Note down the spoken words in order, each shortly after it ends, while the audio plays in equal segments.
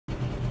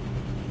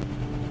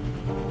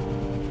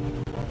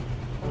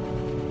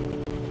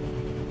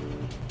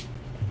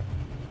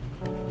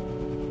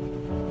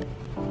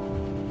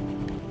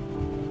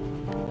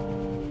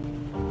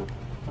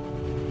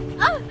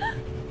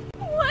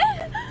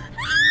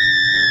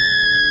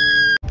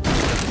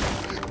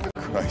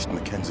least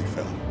Mackenzie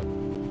fell.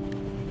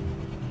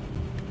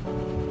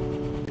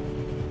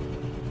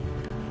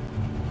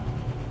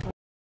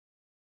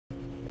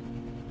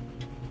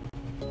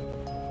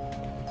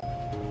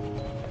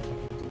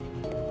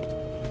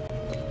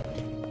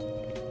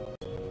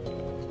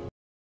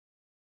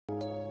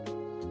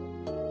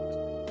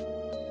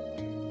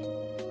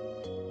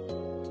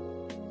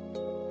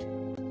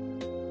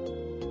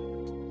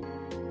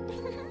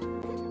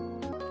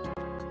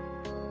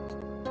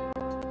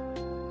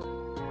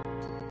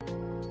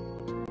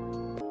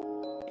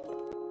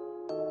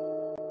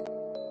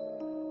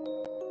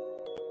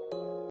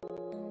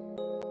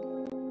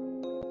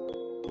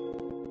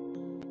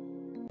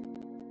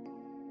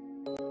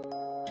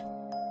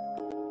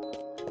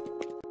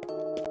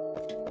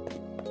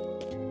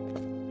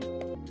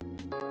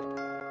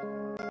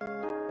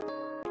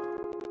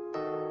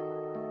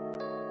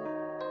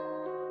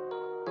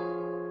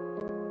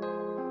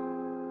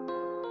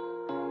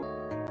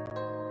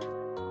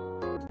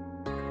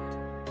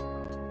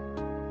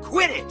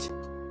 Quit it!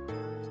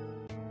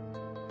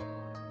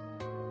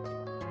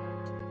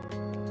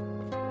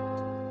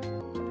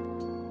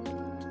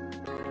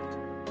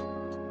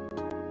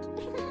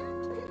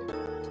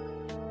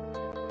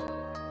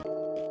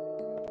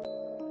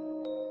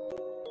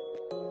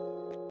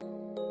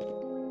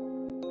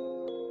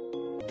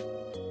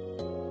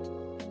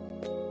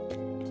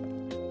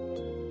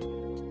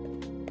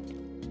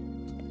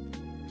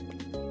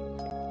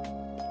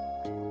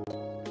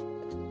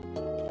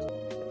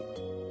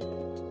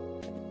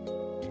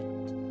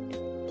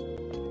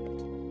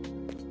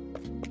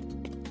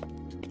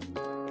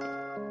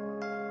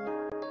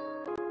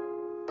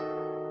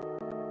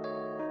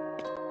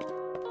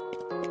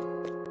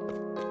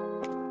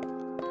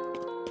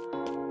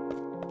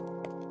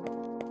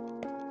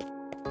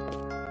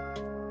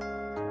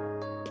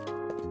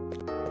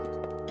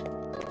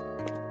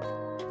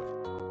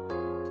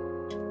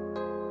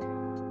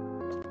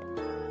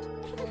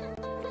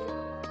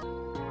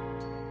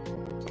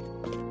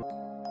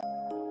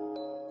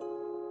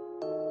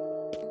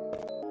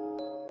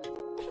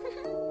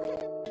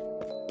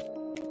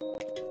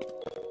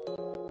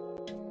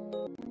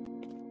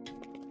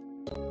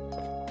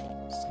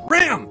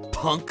 Ram,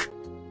 punk!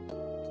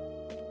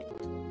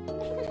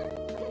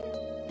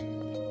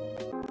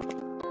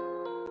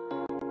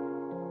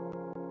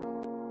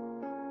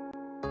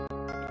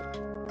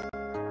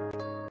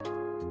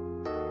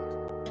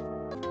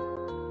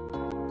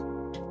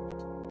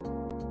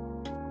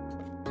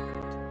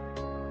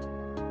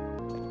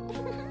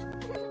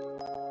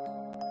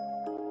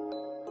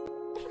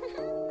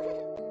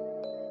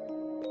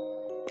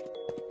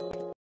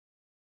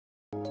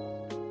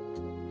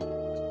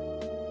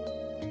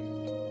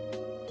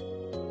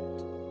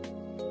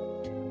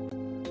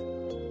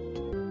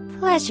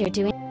 Pleasure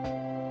doing.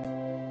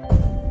 What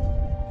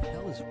the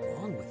hell is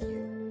wrong with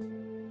you,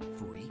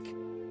 freak?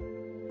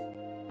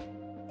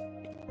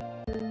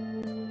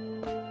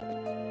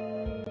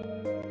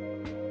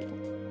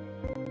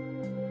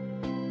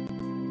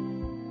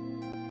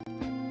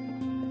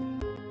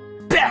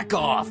 Back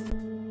off!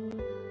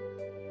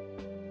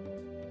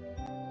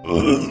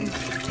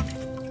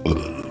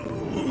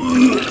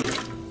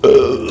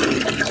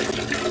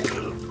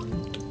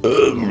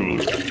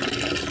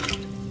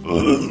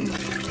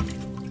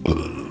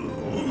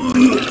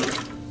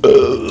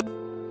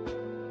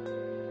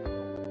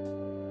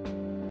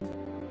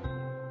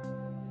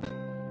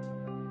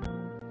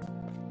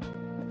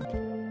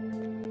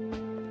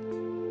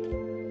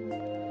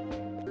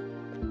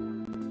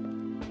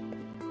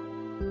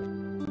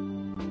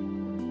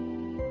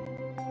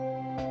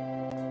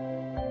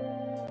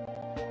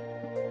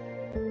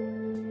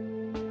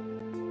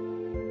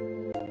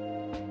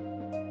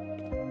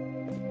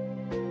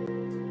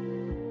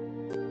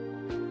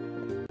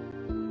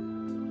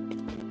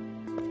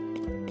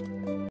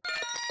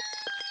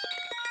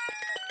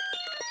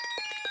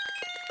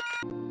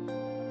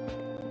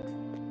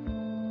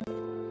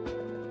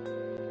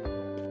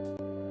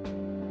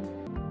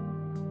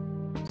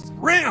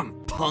 Ram,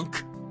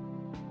 punk!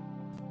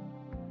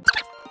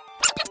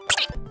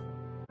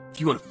 If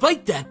you want to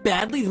fight that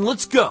badly, then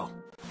let's go!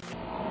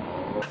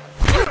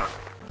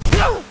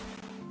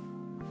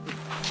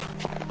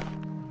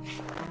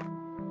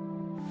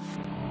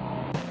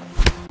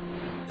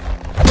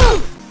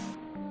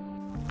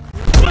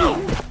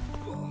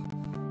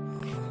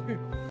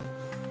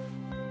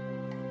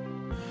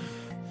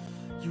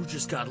 You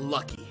just got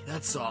lucky,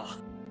 that's all.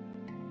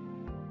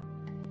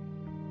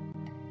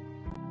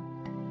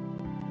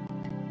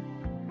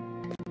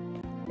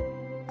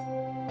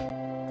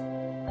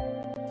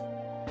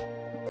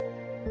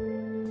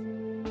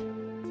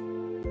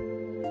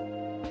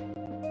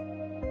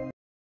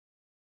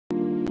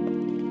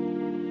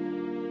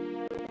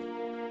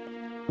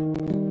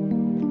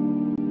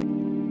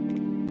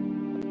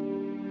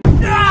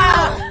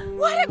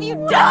 What have you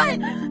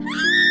done?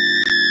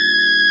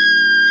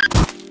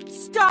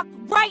 Stop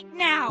right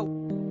now!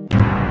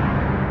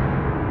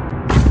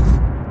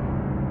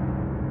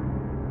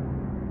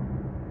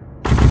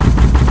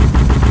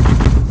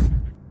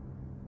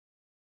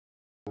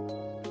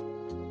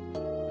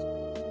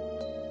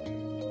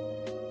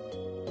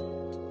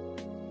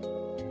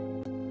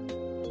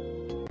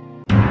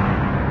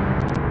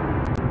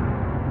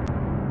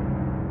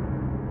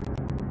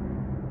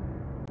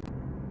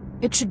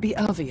 It should be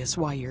obvious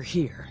why you're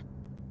here.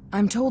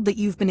 I'm told that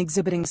you've been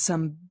exhibiting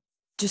some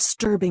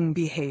disturbing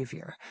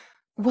behavior.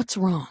 What's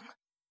wrong?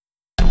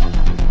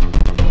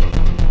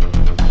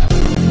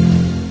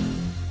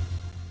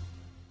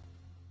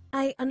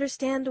 I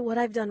understand what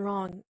I've done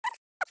wrong.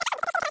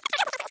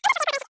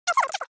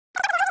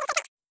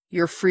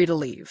 You're free to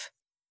leave.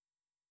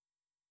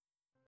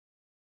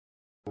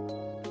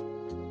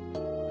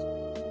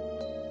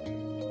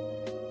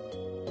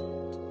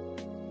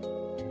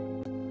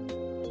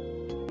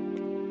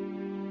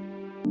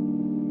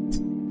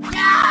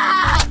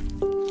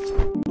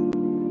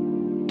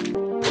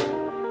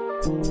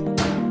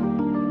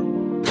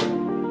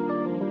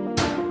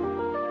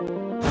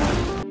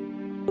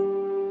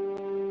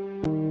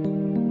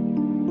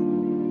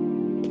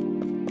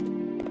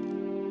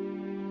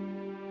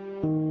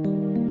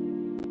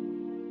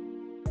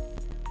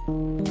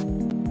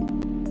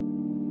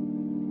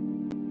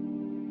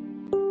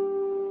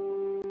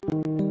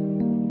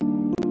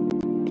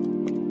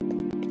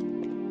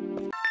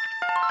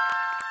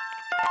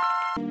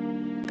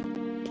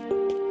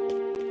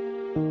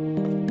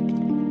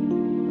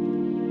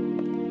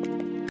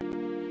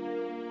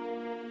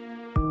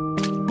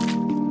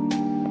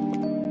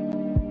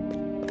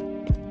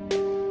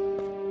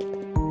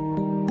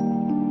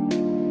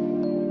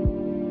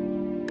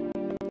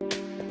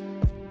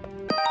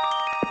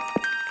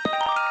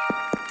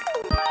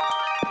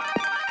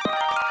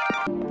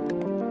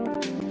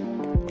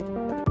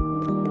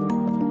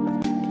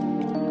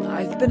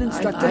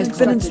 I've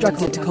been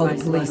instructed to call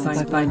the police if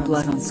I find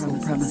blood on school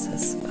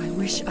premises. I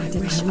wish I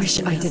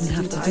didn't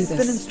have to do this. I've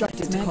been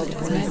instructed to call the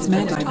police. It's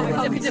mandatory.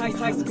 I wish I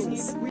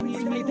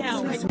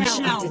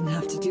didn't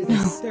have to do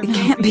this. No, it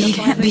can't be. It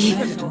can't be.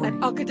 At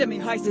Academy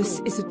High School. This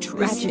is a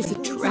tragedy.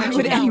 Why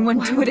would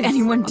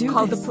anyone do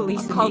Call the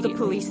police. Call the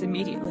police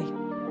immediately.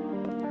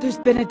 There's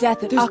been a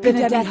death at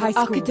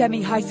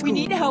Academy High School. We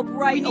need help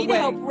right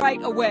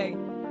away.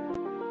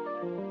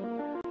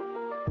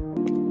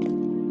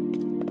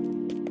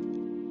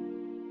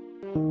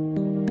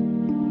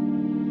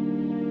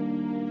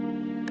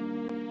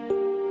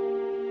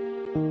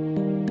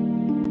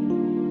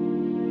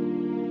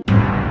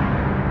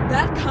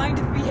 That kind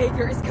of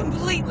behavior is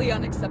completely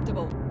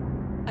unacceptable.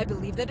 I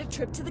believe that a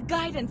trip to the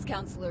guidance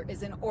counselor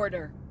is in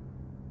order.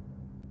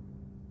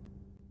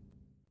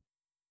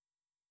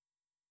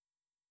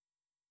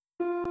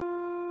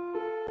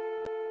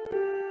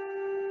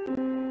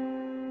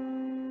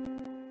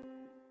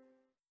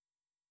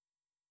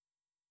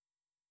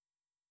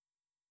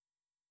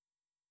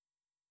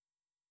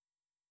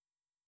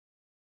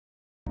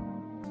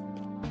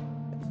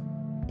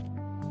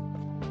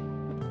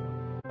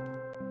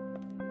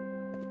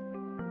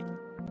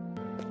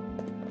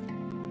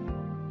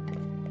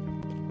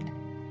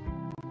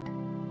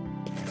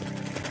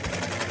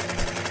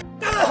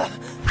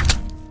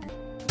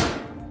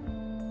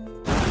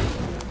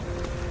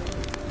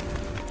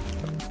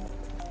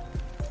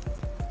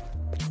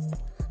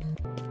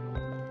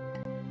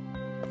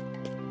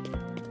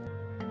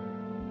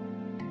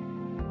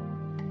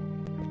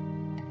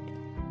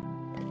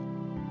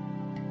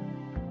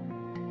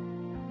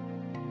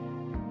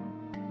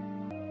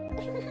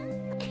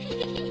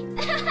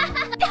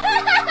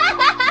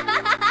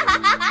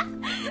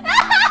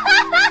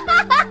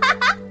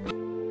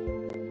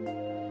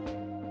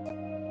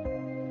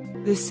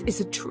 This is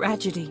a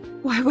tragedy.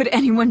 Why would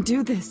anyone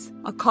do this?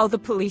 I'll call the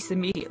police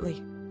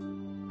immediately.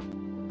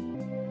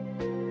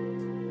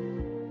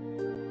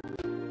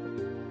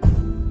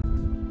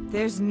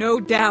 There's no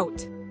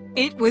doubt.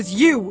 It was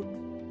you!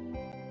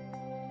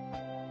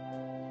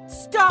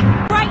 Stop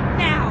right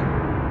now!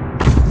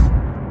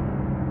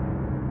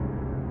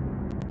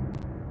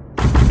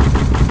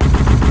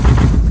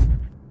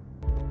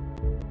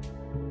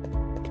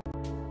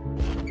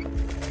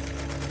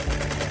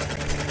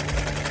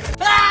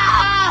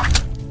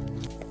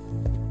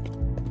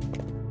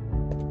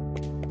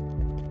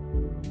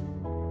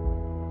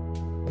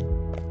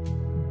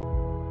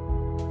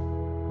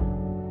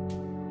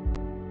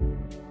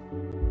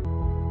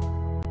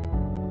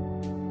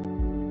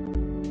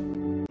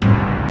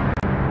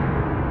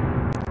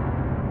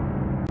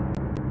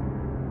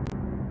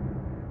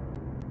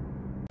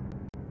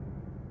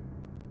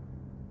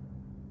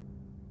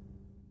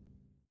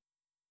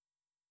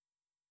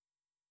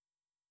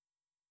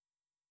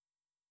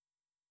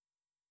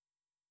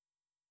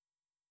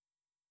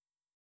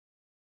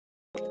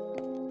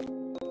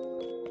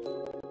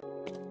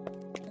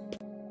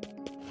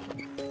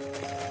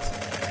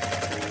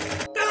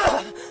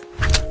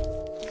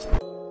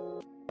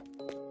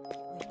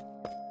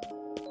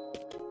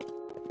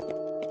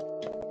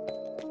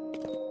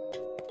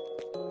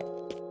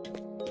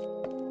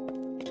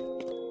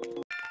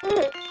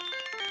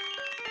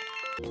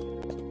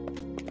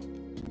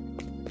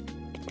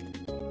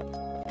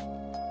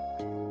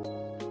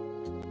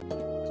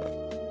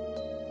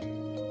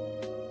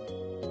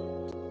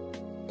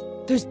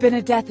 There's been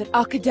a death at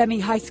Academy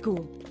High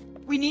School.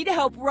 We need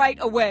help right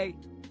away.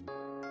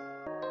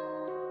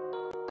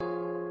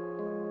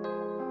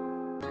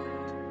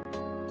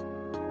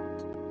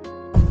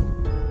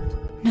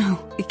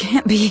 it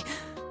can't be.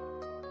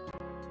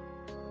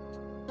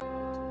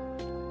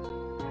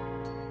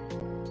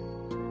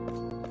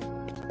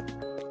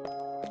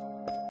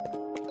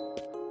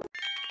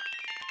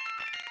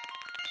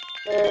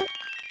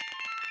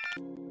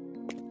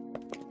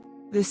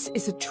 This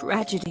is a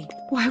tragedy.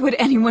 Why would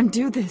anyone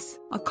do this?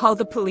 I'll call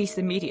the police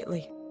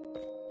immediately.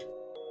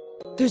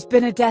 There's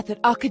been a death at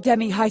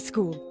Academy High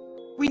School.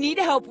 We need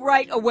help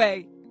right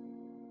away.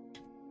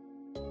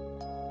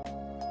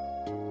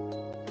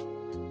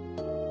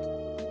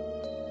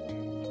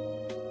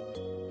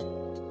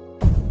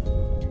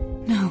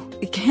 No,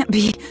 it can't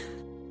be.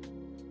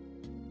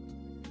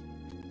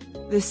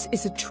 This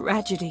is a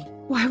tragedy.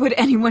 Why would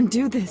anyone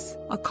do this?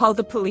 I'll call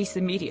the police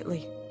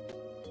immediately.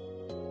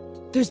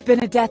 There's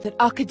been a death at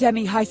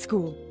Academy High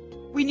School.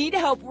 We need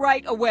help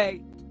right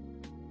away.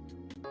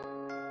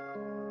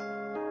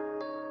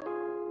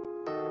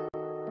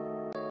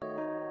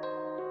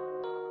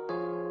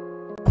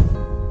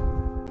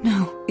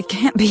 No, it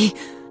can't be.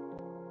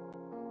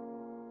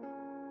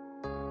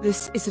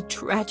 This is a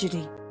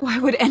tragedy. Why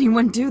would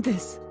anyone do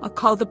this? I'll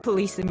call the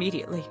police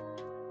immediately.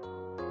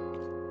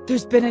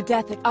 There's been a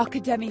death at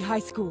Academy High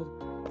School.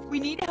 We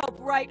need help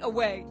right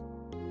away.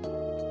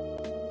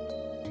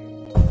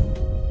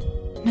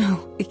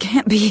 No, it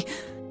can't be.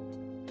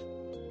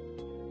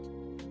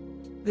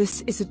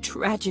 This is a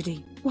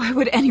tragedy. Why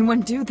would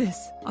anyone do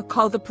this? I'll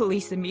call the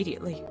police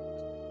immediately.